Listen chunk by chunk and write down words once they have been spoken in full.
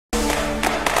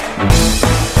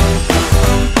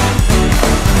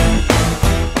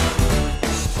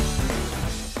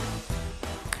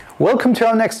Welcome to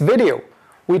our next video.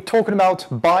 We're talking about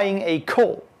buying a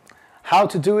call, how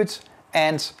to do it,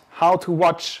 and how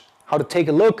to take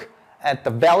a look at the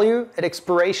value at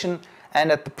expiration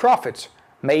and at the profit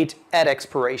made at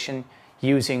expiration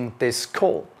using this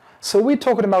call. So we're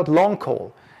talking about long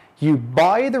call. You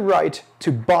buy the right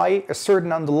to buy a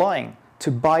certain underlying, to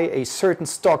buy a certain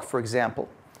stock, for example.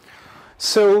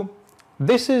 So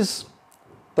this is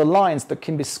the lines that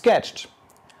can be sketched.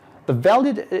 The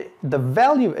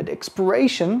value at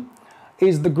expiration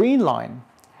is the green line.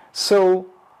 So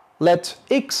let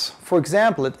x, for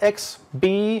example, let x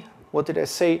be, what did I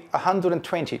say,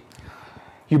 120.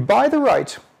 You buy the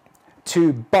right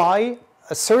to buy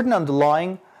a certain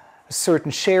underlying, a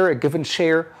certain share, a given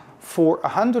share, for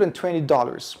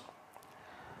 $120.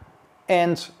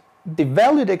 And the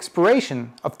value at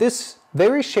expiration of this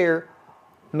very share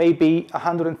may be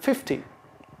 150.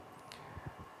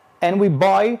 And we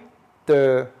buy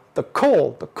the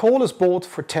call. The call is bought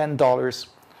for $10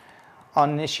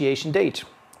 on initiation date.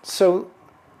 So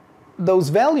those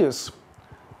values,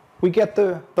 we get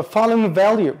the following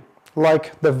value.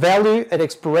 Like the value at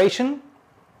expiration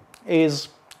is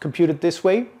computed this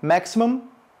way: maximum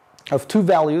of two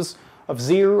values of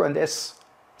 0 and s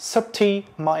sub t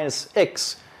minus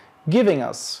x, giving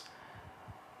us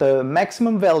the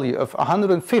maximum value of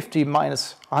 150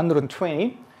 minus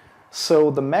 120.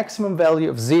 So the maximum value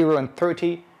of 0 and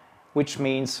 30, which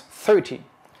means 30.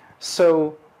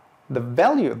 So the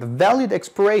value at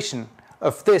expiration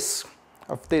of this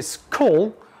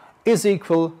call is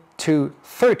equal to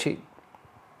 30.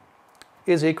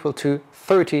 Is equal to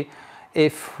 30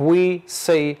 if we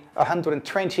say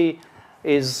 120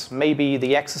 is maybe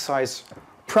the exercise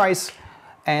price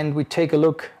and we take a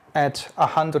look at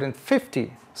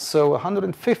 150. So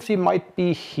 150 might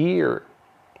be here.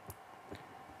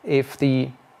 If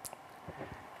the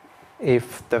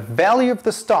value of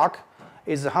the stock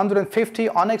is 150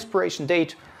 on expiration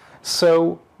date,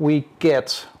 so we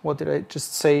get, what did I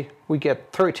just say? We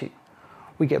get 30.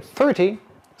 We get 30,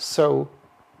 so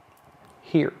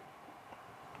here,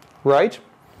 right?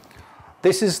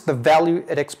 This is the value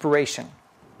at expiration.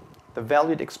 The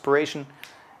value at expiration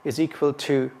is equal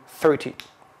to 30.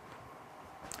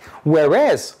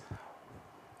 Whereas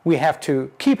we have to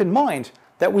keep in mind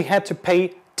that we had to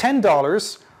pay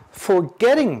 $10 for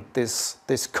getting this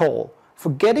call, for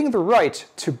getting the right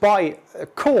to buy a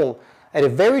call at a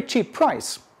very cheap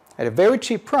price. At a very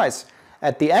cheap price,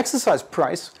 at the exercise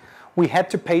price, we had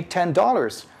to pay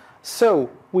 $10. So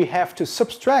we have to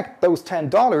subtract those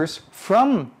 $10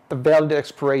 from the value at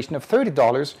expiration of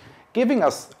 $30, giving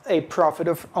us a profit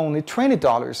of only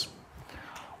 $20,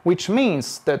 which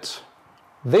means that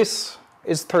this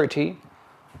is 30,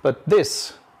 but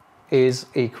this is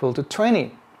equal to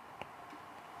 20.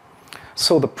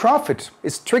 So the profit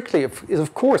is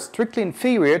of course strictly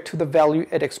inferior to the value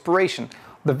at expiration.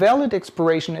 The value at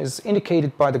expiration is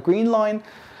indicated by the green line,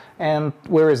 and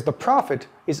whereas the profit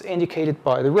is indicated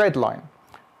by the red line.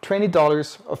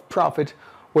 $20 of profit,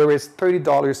 whereas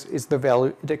 $30 is the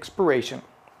value at expiration.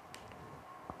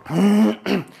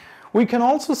 We can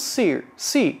also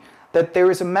see that there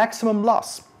is a maximum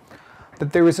loss.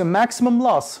 That there is a maximum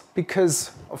loss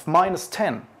because of minus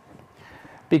 10.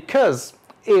 Because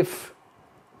if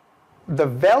the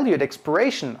value at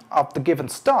expiration of the given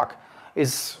stock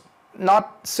is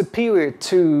not superior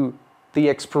to the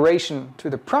expiration, to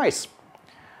the price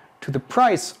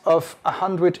of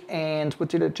 100 and, what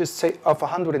did I just say, of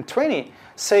 120.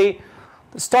 Say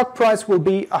the stock price will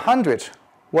be 100.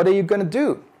 What are you going to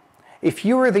do? If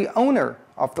you are the owner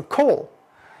of the call,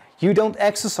 you don't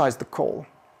exercise the call,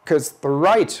 because the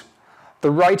right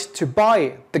to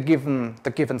buy the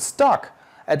given stock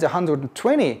at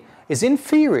 120 is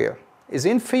inferior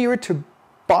to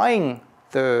buying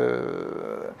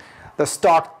the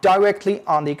stock directly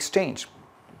on the exchange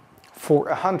for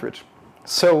 100.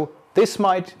 So this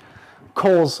might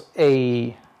cause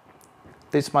the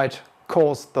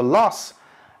loss,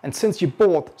 and since you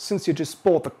just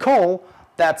bought the call,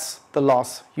 that's the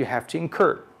loss you have to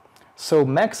incur. So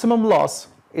maximum loss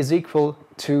is equal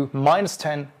to minus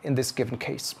 10 in this given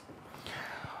case.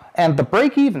 And the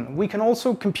break-even, we can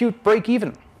also compute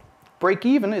break-even.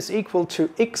 Break-even is equal to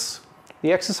x,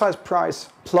 the exercise price,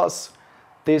 plus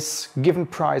this given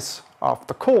price of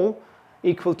the call,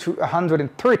 equal to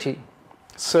 130.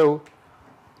 So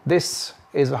this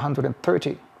is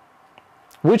 130,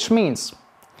 which means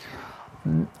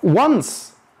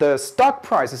once the stock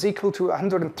price is equal to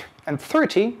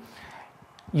 130,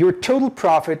 your total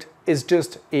profit is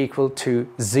just equal to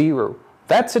 0.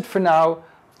 That's it for now.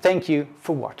 Thank you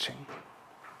for watching.